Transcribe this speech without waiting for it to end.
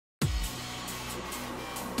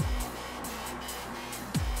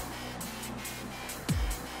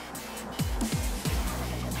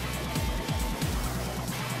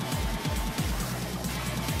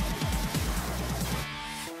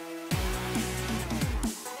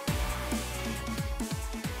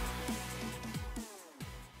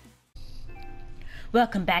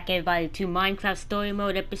Welcome back everybody to Minecraft Story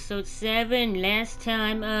Mode episode 7. Last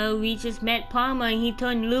time we just met Palmer and he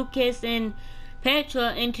turned Lucas and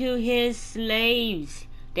Petra into his slaves.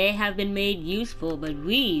 They have been made useful, but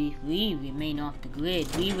we remain off the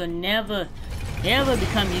grid. We will never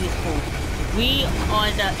become useful. We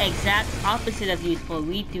are the exact opposite of useful.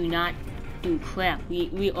 We do not do crap.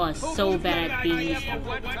 We are so bad at being useful.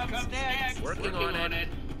 Working on it.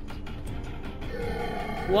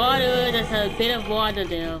 Water, there's a bit of water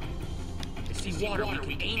there. I see water,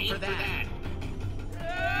 we aim for that.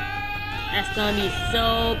 That's gonna be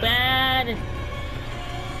so bad.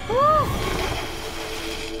 Woo!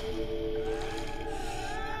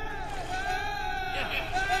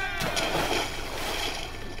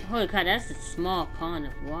 Holy cow, that's a small pond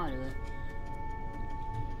of water.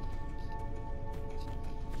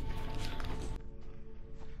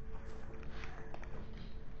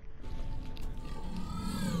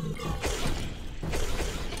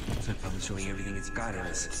 Showing everything it's got in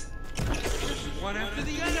us. One after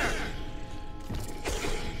the other.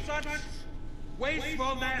 Such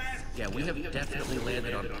wastefulness. Yeah, we have definitely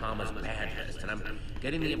landed on Palmer's bad list, and I'm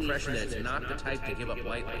getting the impression that it's not the type to give up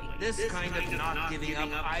lightly. This kind of not giving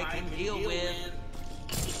up I can deal with.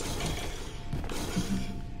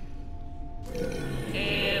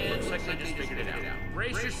 And looks like they just figured it out.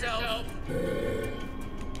 Brace yourself.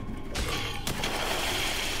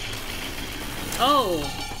 Oh,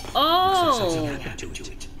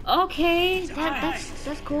 okay,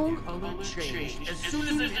 that's cool. As soon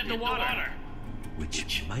as it's in the water.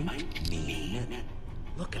 Which might mean...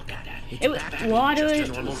 Look at that. It was water,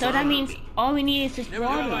 so that means all we need is just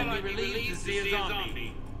water.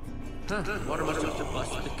 Huh, water must have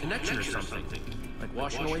busted the connection or something. Like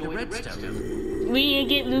washing away the redstone. We need to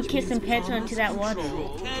get Lucas and Petra into that water.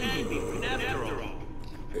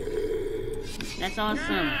 That's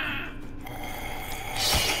awesome.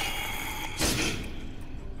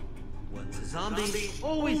 Zombie,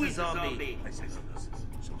 always a zombie.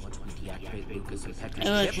 So once we deactivate Lucas and Petra's It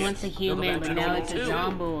was ship, once a human, but now it's a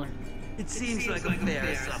zombie. It seems like a fair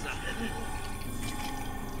assumption.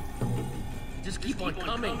 just keep on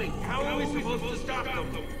coming. How are we supposed to stop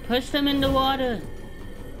them? Push them in the water.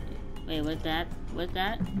 Wait, what's that? What's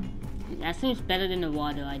that? That seems better than the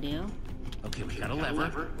water idea. Okay, we got a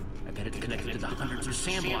lever. I bet it's connected to the hundreds of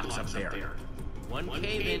sand blocks up there. One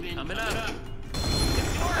cave-in coming up.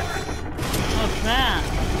 Oh crap.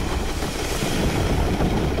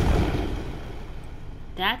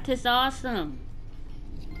 That is awesome.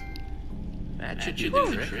 That should do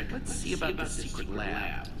the trick. Let's see about the secret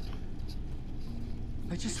lab.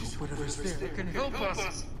 I just hope whatever's there can help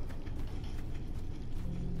us.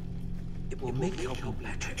 It will make helping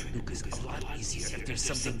Patrick and Lucas a lot easier if there's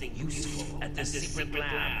something useful at the secret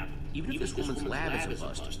lab. Even if this woman's lab is a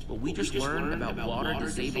bust, what we just learned about water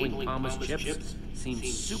disabling Palmer's chips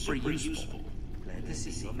seems super useful. Glad to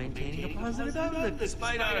see you're maintaining a positive outlook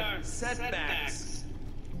despite our setbacks.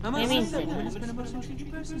 I What must do you say mean, that has been a most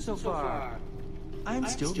intriguing person so far. I'm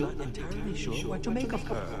still not entirely sure what to make of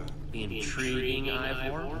her. Intriguing,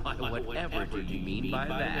 Ivor? Whatever do you mean by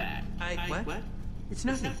that? What? It's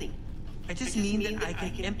nothing. I just mean that I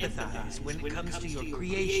can empathize when it comes to your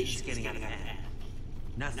creations getting out of hand.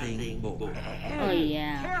 Nothing more. Oh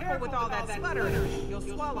yeah. Careful with all that sputtering. You'll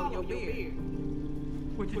swallow your beer.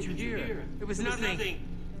 What did you hear? It was nothing.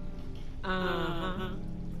 Uh-huh.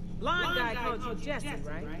 Blonde guy called you Jesse,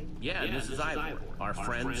 right? Yeah, and this is Ivor. Our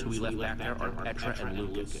friends who we left back there are Petra and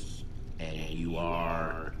Lucas. And you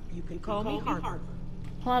are... You can call me Harper.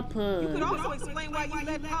 Harper. You could also explain why you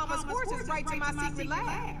led Palmer's forces right to my secret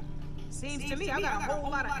lab. Seems to me I got a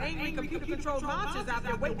whole lot of angry computer-controlled monsters out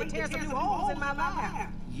there waiting to tear some new holes in my lab.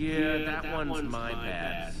 Yeah, that one's my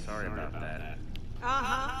bad. Sorry about that.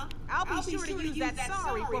 Uh-huh. I'll be sure to use that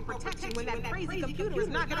sorry for protection when that crazy computer is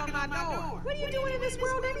knocking on my door. What are you doing in this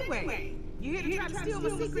world anyway? You here to try to steal my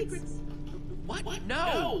secrets? What?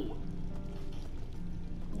 No!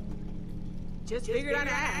 Just figured I'd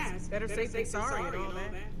ask. Better safe than sorry and all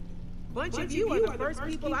that. Bunch of you are the first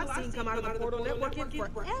people I've seen come out of the Portal Network in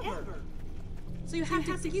forever. So you have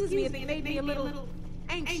to excuse me if it made me a little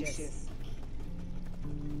anxious.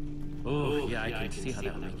 Oh, yeah, I can see how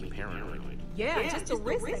that would make you paranoid. Yeah, just a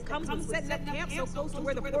risk that comes with setting up camp so close to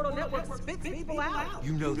where the Portal Network spits people out.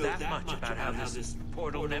 You know that much about how this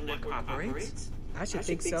portal network operates? I should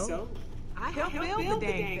think so. I helped build the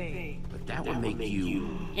dang thing. But that would make you...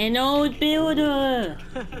 An old builder.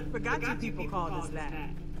 Forgot you people called us that.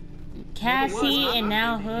 Cassie and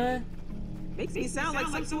now her. Makes me sound like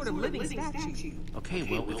some sort of living statue. Okay,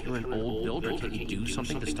 well, if you're an old builder, can you do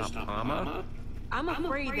something to stop Palmer? I'm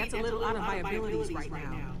afraid that's a little out of my abilities right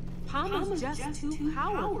now. Palmer's just too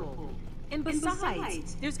powerful. And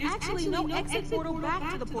besides, there's actually no exit portal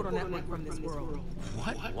back to the Portal Network from this world.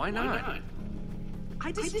 What? Why not?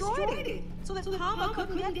 I destroyed it so that Palmer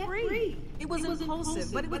couldn't get free. It was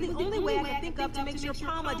impulsive, but it was the only way I could think of to make sure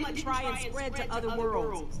Palmer didn't try and spread to other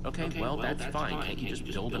worlds. Okay, well, that's fine. Can't you just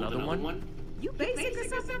build another one? You basic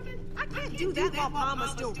or something? I can't do that while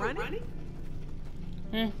Palmer's still running.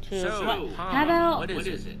 True. So, How about... what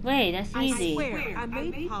is it? Wait, that's I easy. swear, I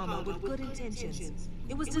made Palmer with good intentions.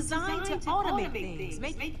 It was designed to automate things,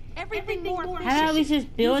 make everything more efficient. How about we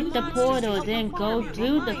just build the portal, then go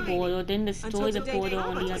through the portal, then destroy the portal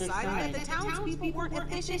on the other side? The townspeople weren't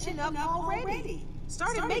efficient enough already.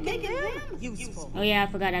 Started making them useful. Oh yeah, I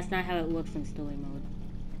forgot that's not how it works in story mode.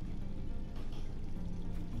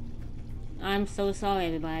 I'm so sorry,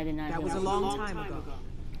 everybody. I did not know. That was a long time ago.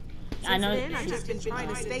 I know. Since then, I've just been trying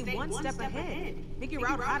to stay one step ahead, figure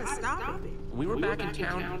out how to stop it. When we were back in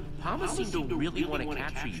town, Palmer seemed to really want to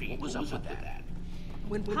capture you. What was up with that?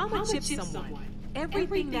 When Palmer chips someone,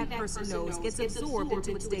 everything that person knows gets absorbed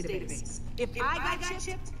into its database. If I got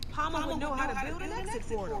chipped, Palmer would know how to build an exit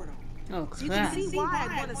portal. Oh You can crap. see why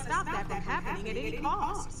I'd want to stop that from happening at any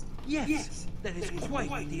cost. Yes, that is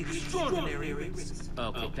quite the extraordinary risk.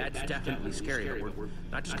 Okay, that's definitely scary, but we're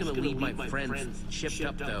not just gonna leave my friends chipped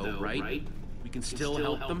up, though, right? We can still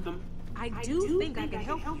help them? I do think I can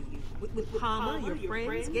help you. With Palmer, your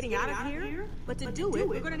friends, getting out of here. But to do it,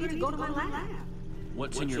 we're going to need to go to my lab.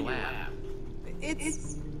 What's in your lab?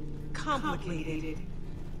 It's complicated.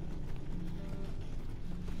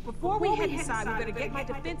 Before we head inside, we better get my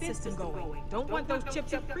defense system going. Don't want those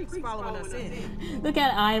chipped up freaks following us in. Look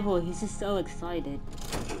at Ivor. He's just so excited.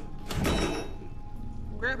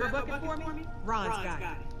 Grab a bucket for me? Ron's got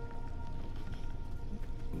it.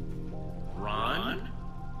 Ron?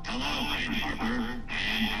 Hello, I'm Harper. I am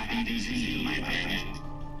happy to see you, my friend.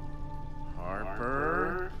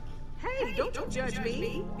 Harper? Hey, don't you judge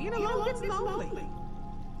me. Being alone gets lonely.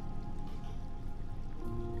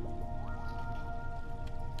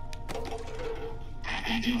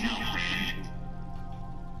 Happy to help,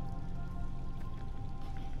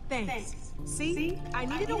 friend. Thanks. See? I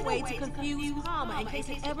needed a way to confuse Palmer in case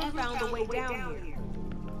he ever found a way down here.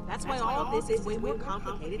 That's why all of this is way more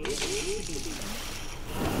complicated than it used to be.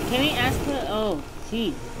 Can we ask her? Oh,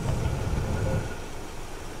 jeez.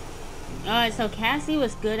 Alright, so Cassie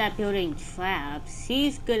was good at building traps.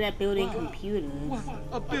 She's good at building computers.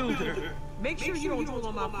 A builder. Make sure you don't drool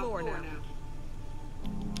on my floor now.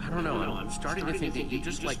 I don't know, I'm starting to think that you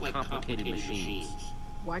just like complicated machines.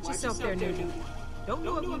 Watch yourself there, Nudu. Don't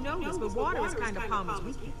know if you noticed, but water is kind of Palmer's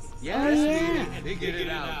weakness. Yeah. Figured it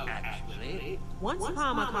out, actually. Once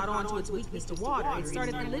Palmer caught on to its weakness to water, it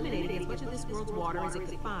started eliminating as much of this world's water as it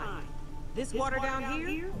could find. This water down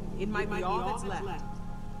here, it might be all that's left.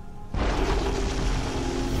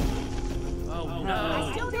 Oh I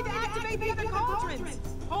no. still need to activate the other cauldrons.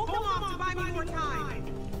 Hold them off to buy me more time.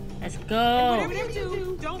 Let's go. Whatever you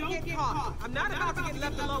do, don't get caught. I'm not about to get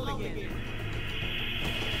left alone again.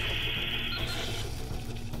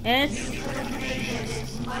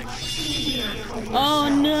 Oh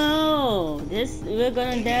no! We're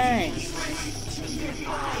gonna die.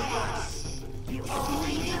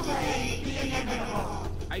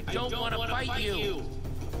 I don't want to fight you.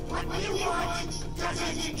 What you want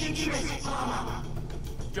doesn't interest Palmer.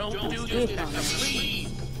 Don't do this, please.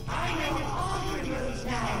 I know all your moves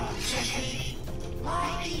now, Jesse.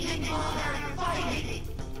 Why even bother fighting?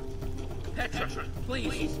 Petra,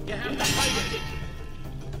 please, you have to fight it.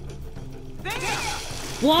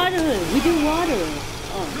 Water! We do water!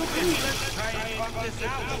 Oh, Let's try and fuck this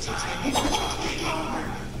out.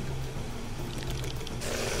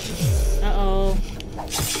 uh-oh.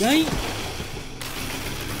 Yay!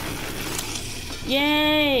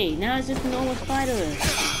 Yay! Now it's just a normal spider.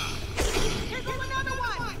 Here goes another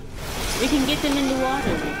one. We can get them in the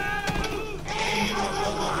water.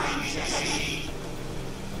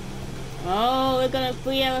 Oh, we're gonna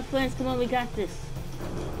free our friends. Come on, we got this.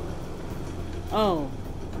 Oh.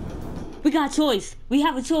 We got a choice. We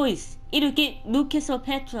have a choice. Either get Lucas or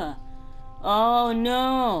Petra. Oh,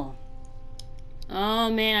 no. Oh,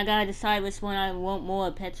 man, I gotta decide which one I want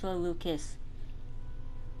more, Petra or Lucas.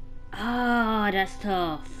 Ah, that's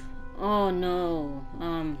tough. Oh, no.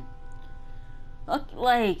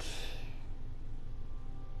 Like...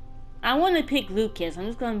 I want to pick Lucas. I'm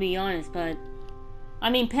just gonna be honest, but...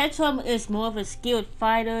 I mean, Petra is more of a skilled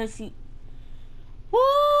fighter.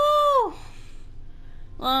 Woo!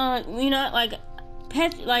 You know, like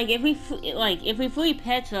if we free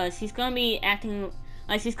Petra, she's gonna be acting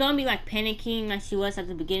like she's gonna be like panicking like she was at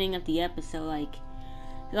the beginning of the episode. Like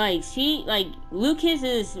like Lucas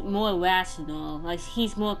is more rational. Like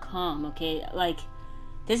he's more calm. Okay, like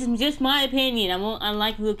this is just my opinion. I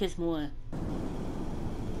like Lucas more.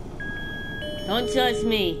 Don't judge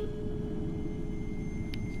me,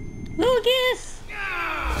 Lucas.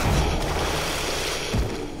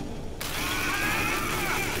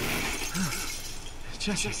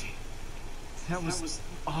 Jesse, that was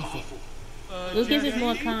awful. Lucas is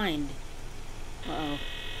more kind. Uh-oh.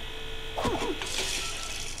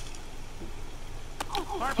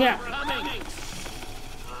 Yeah.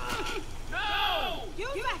 No! Use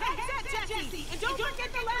the headset, Jesse! And don't forget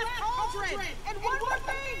the last cauldron! And one more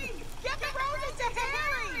thing! Get the roses to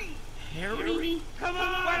Harry! Harry? Come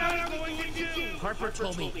on! What are we going to do? Harper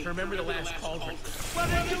told me to remember the last cauldron. Well,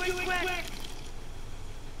 then do it quick!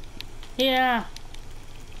 Yeah.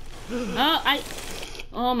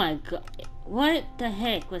 Oh my god. What the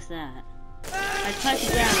heck was that? I tried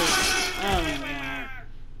to grab it. Oh my god.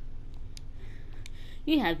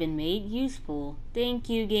 You have been made useful. Thank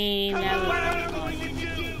you, game. That was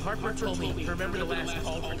awesome. Harper told me to remember the last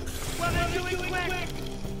cauldron. Well, then do it quick!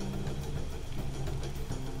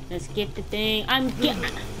 Let's get the thing.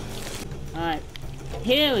 Alright.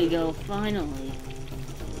 Here we go, finally.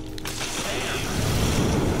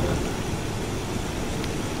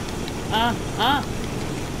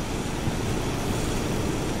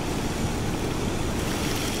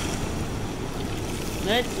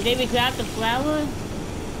 Did we grab the flower?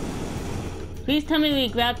 Please tell me we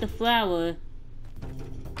grabbed the flower.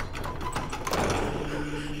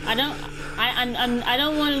 I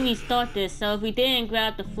don't want to restart this, so if we didn't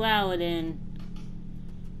grab the flower, then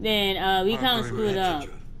we kind of screwed up.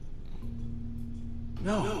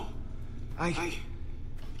 No. That's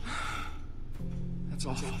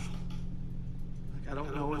awful. Like, I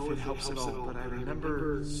don't know if it helps at all, but I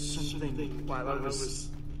remember something while I was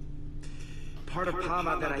part of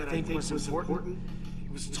Pama that I think was important.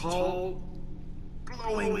 It was tall,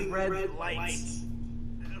 glowing red lights.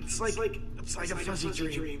 It's like a fuzzy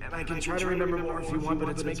dream, and I can try to remember more if you want, but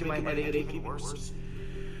it's making my headache even worse.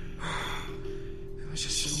 It was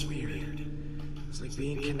just so weird. It was like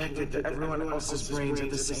being connected to everyone else's brains at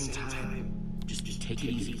the same time. Just take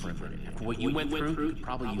it easy for a minute. After what you went through, you could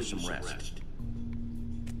probably use some rest.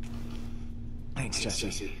 Thanks,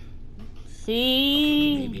 Jesse.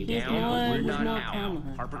 See? Maybe He's down, but we're more not out.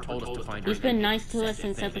 calmer. Harper told us to find her. He's been nice to us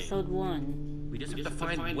since episode 1. We just have to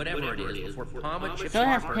find whatever it is before Pama chips So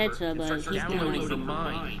has Harper Petra, and but starts he's downloading nice. her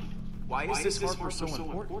mind. Why is this Harper so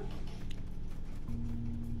important?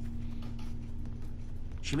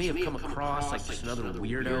 She may have come across like just another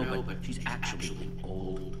weirdo, but she's actually an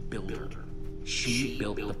old builder. She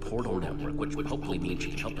built the portal network, which hopefully means she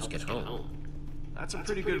can help us get home. That's a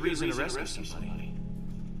pretty good reason to rescue somebody.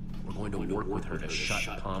 We're going to work with her to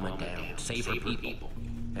shut Pama down, save her people.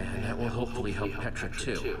 And that will hopefully help Petra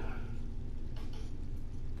too.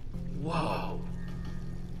 Whoa!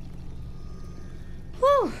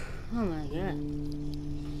 Whew! Oh my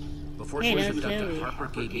god. Before Hey, she was that's abducted, Harry. Harper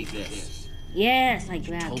gave me this. Yes, I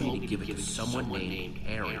grabbed Told me to it. give it to someone named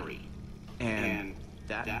Harry. And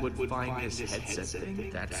that would find this headset thing?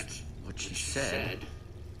 That's what she said.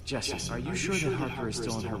 Jesse, are you sure that Harper is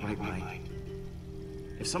still in her right mind?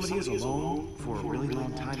 If somebody is alone for a really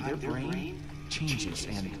long time, their brain changes,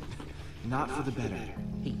 and not for the better.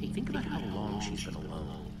 Hey, think about how long she's been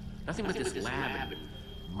alone. Nothing with this lab and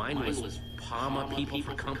mindless Pama people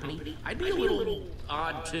for company. I'd be a little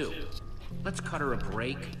odd too. Let's cut her a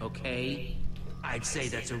break, okay? I'd say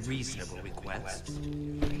that's a reasonable request.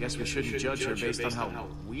 I guess we shouldn't judge her based on how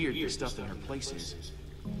weird the stuff in her place is.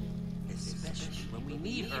 Especially when we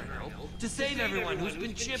need her help to save everyone who's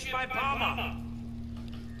been chipped by Pama.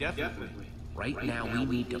 Definitely. Right now, we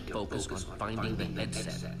need to focus on finding the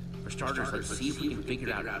headset. For starters, let's see if we can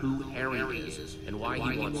figure out who Harry is and why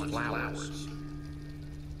he wants flowers.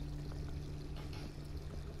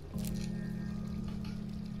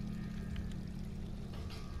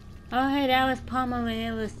 Oh, hey, that was Palmer when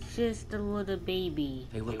it was just a little baby.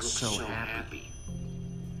 They look so happy.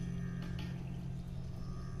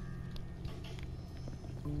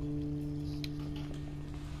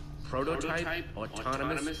 Prototype,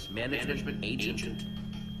 autonomous, management agent.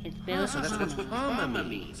 It's Oh, built so that's what Pama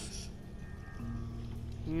means.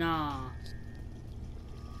 No.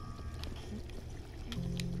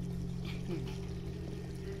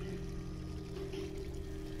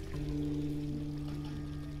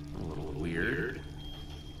 A little weird.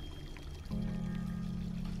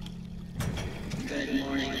 Good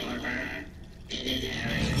morning, Harper. It is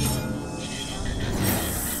Harry.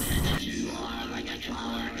 You are like a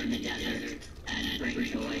flower in the desert, and bring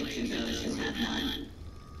joy to those who have none.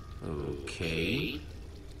 Okay.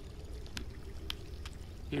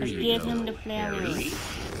 Let's give him the flowers.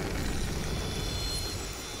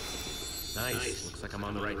 Nice. Looks like I'm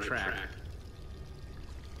on the right track.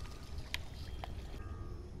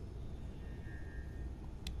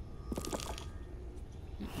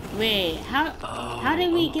 Wait, how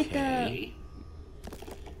did we get the...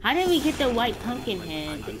 How did we get the white pumpkin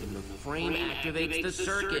head? The frame activates the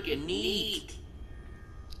circuit. Neat.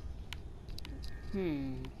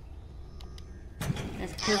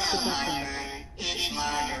 Let's push the button. It's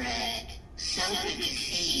Margaret. So good to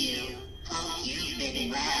see you. Hope you've been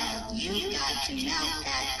well. You've got to melt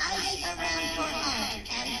that ice around your heart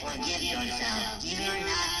and forgive yourself. You're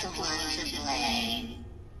not the one to blame.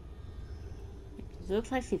 It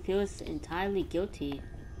looks like she feels entirely guilty.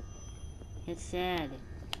 It's sad.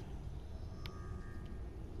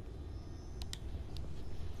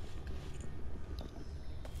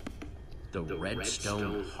 The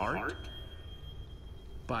Redstone Heart?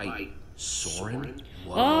 By Soren?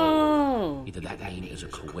 Whoa. Oh! Either that name is a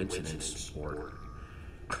coincidence or...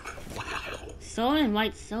 Wow. Soren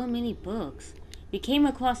writes so many books. We came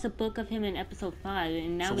across a book of him in episode 5,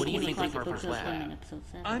 and now we came across a book of him in episode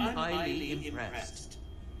 7. I'm highly impressed.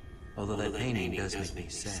 Although that painting does make me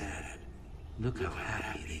sad. Look how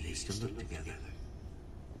happy they used to look together.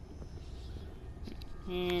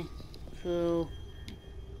 True.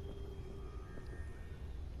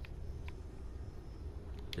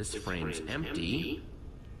 This frame's empty.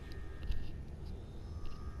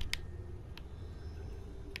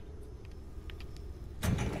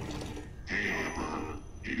 Hey Harper,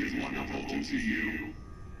 it is wonderful to see you.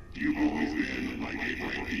 You've always been like a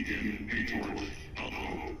bright beacon, a torch of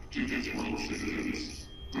hope to this world's citizens.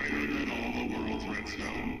 Greater than all the world's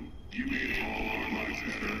redstone, you made all our lives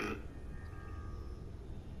better.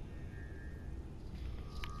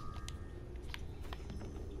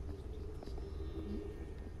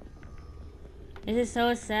 This is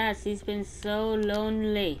so sad. She's been so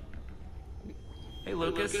lonely. Hey,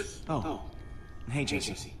 Lucas. Oh. Hey,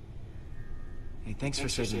 Jesse. Hey, thanks for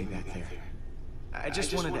saving me back there. I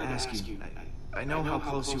just wanted to ask you, I know how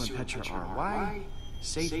close you and Petra are. Why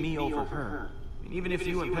save me over her? I mean, even if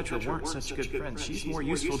you and Petra weren't such good friends, she's more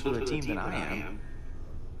useful to the team than I am.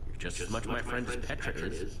 You're just as much my friend as Petra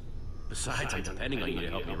is. Besides, I'm depending on you to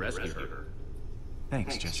help me rescue her.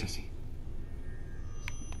 Thanks, Jesse.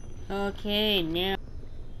 Okay, now...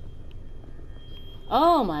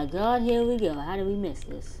 Oh my god, here we go. How did we miss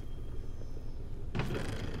this?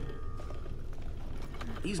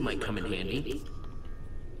 These might come in handy.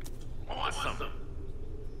 Awesome.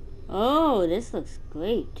 Oh, this looks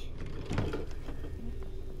great.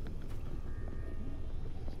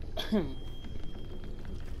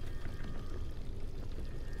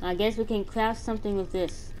 I guess we can craft something with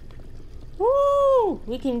this. Woo!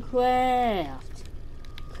 We can craft.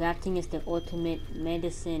 Crafting is the ultimate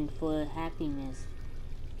medicine for happiness.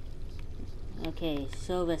 Okay,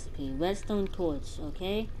 show recipe. Redstone torch,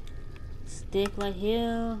 okay? Stick right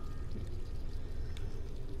here.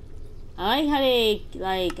 I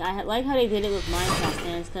like how they did it with Minecraft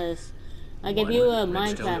fans, because like if you were a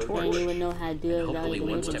Minecraft fan, you would know how to do it. Hopefully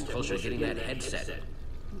one step closer to getting that headset.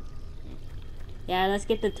 Yeah, let's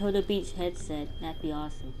get the Turtle Beach headset. That'd be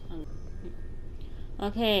awesome.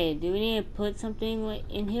 Okay, do we need to put something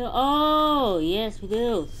in here? Oh, yes, we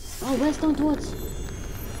do. Oh, redstone torch.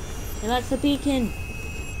 It likes the beacon.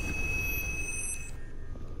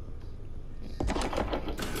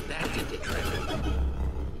 That did the trick.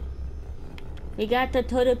 We got the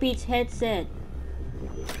Turtle Beach headset.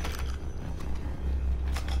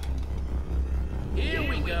 Here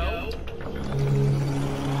we go.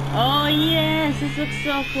 Oh, yes, this looks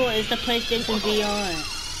so cool. It's the PlayStation VR.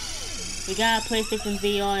 We got a PlayStation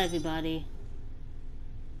VR, everybody.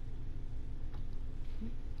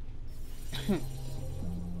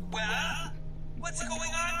 Well, what's going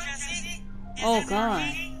on, Jesse? Oh god.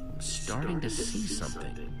 I'm starting to see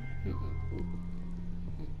something.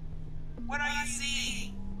 What are you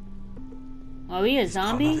seeing? Are we a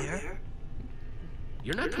zombie?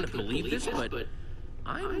 You're not going to believe this, but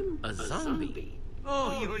I'm a zombie.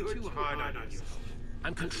 Oh, you're too hard on yourself.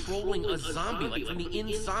 I'm controlling a zombie, like from the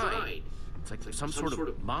inside. It's like some sort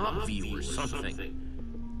of mob view or something.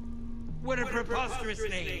 What a preposterous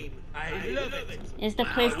name. I love it. It's the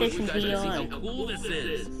Wow, I wish PlayStation you guys could see how VR. cool this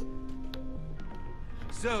is.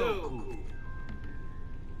 So cool.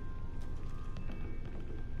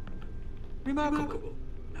 Remarkable.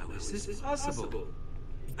 How is this possible?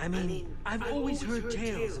 I mean, I've always heard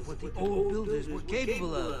tales of what the old builders were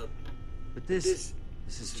capable of. But this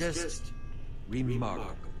is just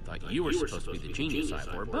remarkable. Thought you were supposed to be the genius,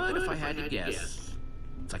 Ivor, but if I had to guess,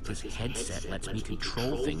 it's like this headset lets me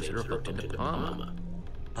control things that are hooked into Palma.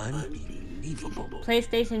 Unbelievable.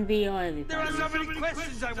 PlayStation VR, everybody. There are so many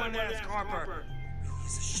questions I want to ask Harper.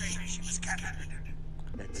 It's a shame she was captured.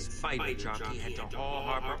 That spider jockey had to haul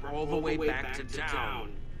Harper all the way back to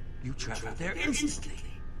town. You traveled there instantly.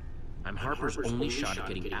 I'm Harper's only shot at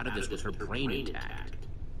getting out of this with her brain intact.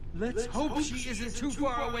 Let's hope she isn't too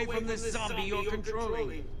far away from this zombie you're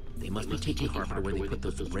controlling. They must be taking Harper to where they put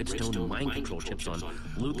those redstone mind control chips on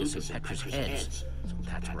Lucas and Petra's heads. So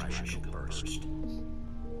that's where I should go first.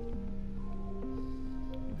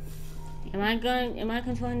 Am I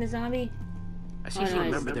controlling the zombie? I seem to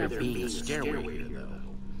remember there being a stairway here, though.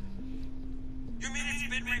 You mean it's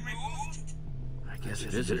been removed? I guess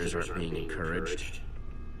visitors aren't being encouraged.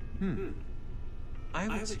 I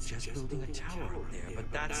would suggest building a tower up there,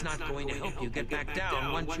 but that's not going to help you get back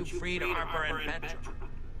down once you've freed Harper and Petra.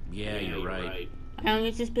 Yeah, you're right. I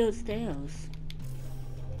don't just build stairs.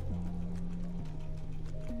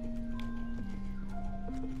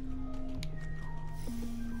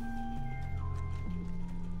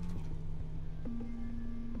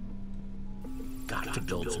 Got to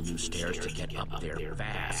build some new stairs to get up there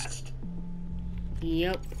fast.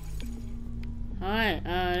 Yep. Alright,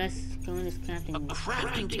 let's go in this crafting. A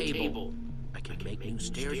crafting table! I can make new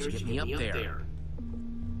stairs to get me up there.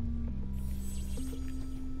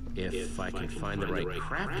 If I can find the right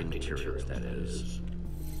crafting materials, that is.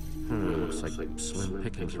 Looks like slim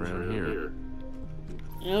pickings around here.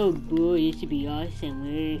 Oh boy, this should be awesome.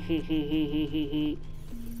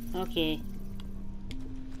 Okay.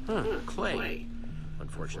 Clay.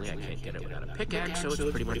 Unfortunately, I can't get it without a pickaxe, so it's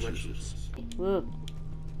pretty much useless. Whoa.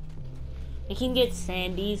 I can get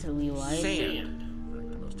sand easily, right? Sand.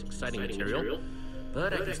 Not the most exciting material,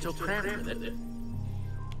 but I can still craft with it.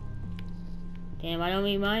 Damn, I don't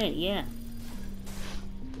even mind it, yeah.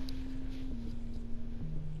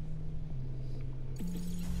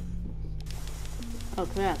 Oh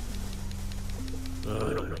crap. Oh,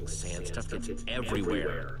 I don't like sand. Stuff gets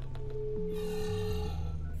everywhere.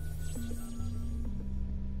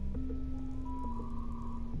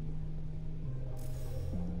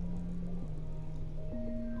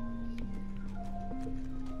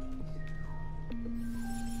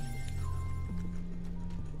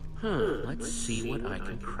 Let's see what I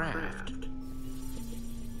can craft.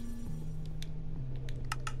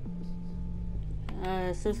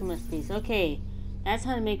 Social piece. Okay, that's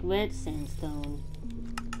how to make red sandstone.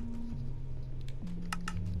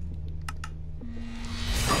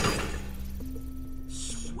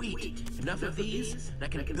 Sweet! Enough of these, and I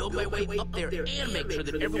can build my way up there and make sure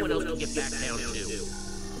that everyone else can get back down too.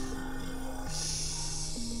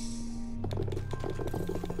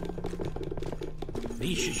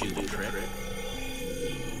 These should do the trick.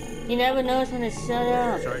 You never knows when to shut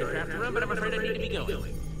up. Sorry to craft a run, but I'm afraid I need to be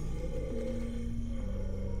going.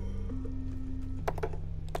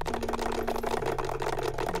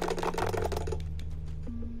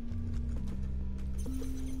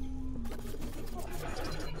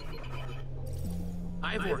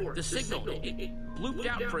 Ivor, the signal, it blooped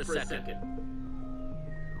out for a second.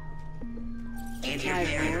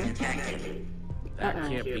 Interference detected. That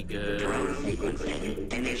can't be good. Drone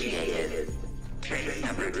sequencing initiated. Trace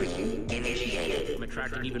subroutine initiated. I'm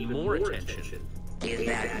attracting even more attention. Is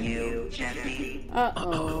that you, Jesse?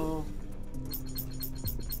 Uh-oh.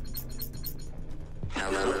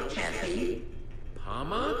 Hello, Jesse?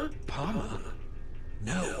 Pama? Pama?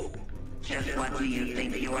 No. Just what do you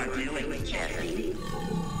think you are doing, Jesse?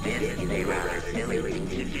 This is a rather silly thing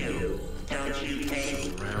to do, don't you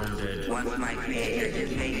think? Surrounded. Once my creator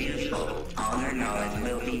is made useful, all her knowledge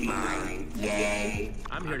will be mine. Yay!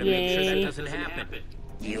 I'm here to make sure that doesn't happen.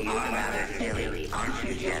 You are rather silly, aren't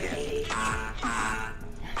you, Jesse? Ha ha!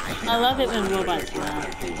 I love it when robots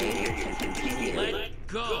laugh. Let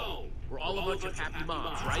go! We're all a bunch of happy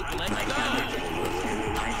moms, right? Let go!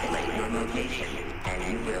 Isolate your location, and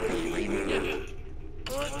you will be removed.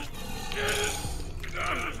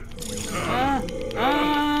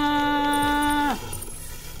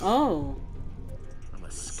 Oh. I'm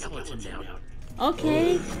a skeleton now.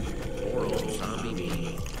 Okay. Poor old zombie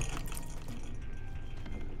me.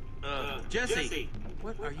 Jesse,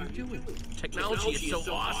 what are you doing? Technology is so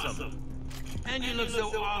awesome. And you look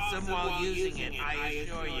so awesome while using it, I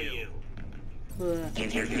assure you.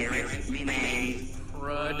 Interference remains.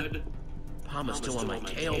 Crud. Pama's still on my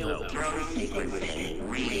tail, though. Drone sequencing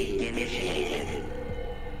re-initiated.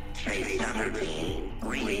 Trace subroutine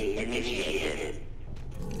re-initiated.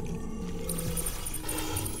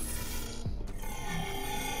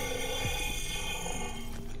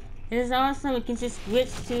 This is awesome. We can just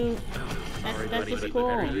switch to. Sorry, That's buddy, just but cool.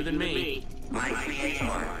 better you than me. My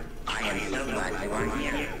creator, I am so glad you are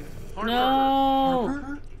here.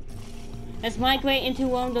 No! Let's migrate into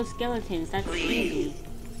one of those skeletons. That's easy.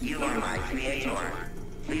 You are my creator.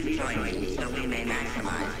 Please join me so we may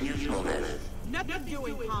maximize usefulness. Nothing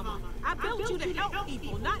doing, Palmer. I built you to help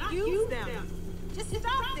people, not use them. Just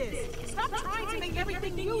stop this. Stop trying to make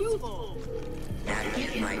everything useful. That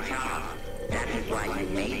is my job. That is why you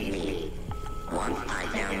made me. Once I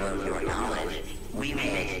download your knowledge, we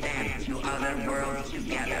may expand to other worlds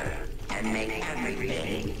together and make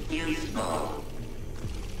everything useful.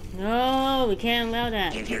 No, we can't allow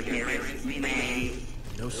that. Interference remains.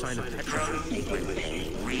 No sign of Petra. Drone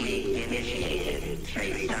sequencing re-initiated.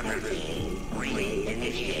 Trace subroutine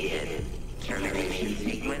re-initiated. Termination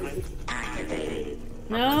sequence activated.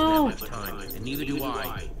 No! Much time, and neither do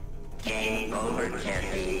I. Game over,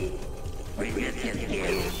 Jesse. Resistance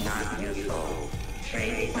gear not useful.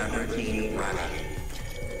 Trace subroutine running.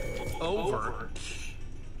 Over.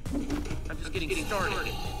 I'm just getting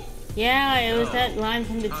started. Yeah, it was that line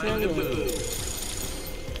from the Time to trailer. move.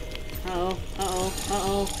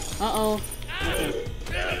 Uh-oh. Okay.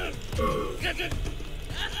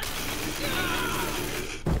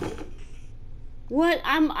 What?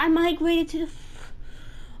 I migrated to the...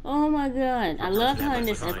 Oh my god. I love how in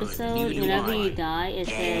this episode, whenever you die, it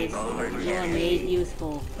says you are made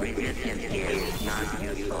useful. Resistance gear not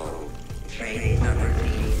useful. Trace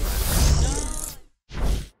subroutine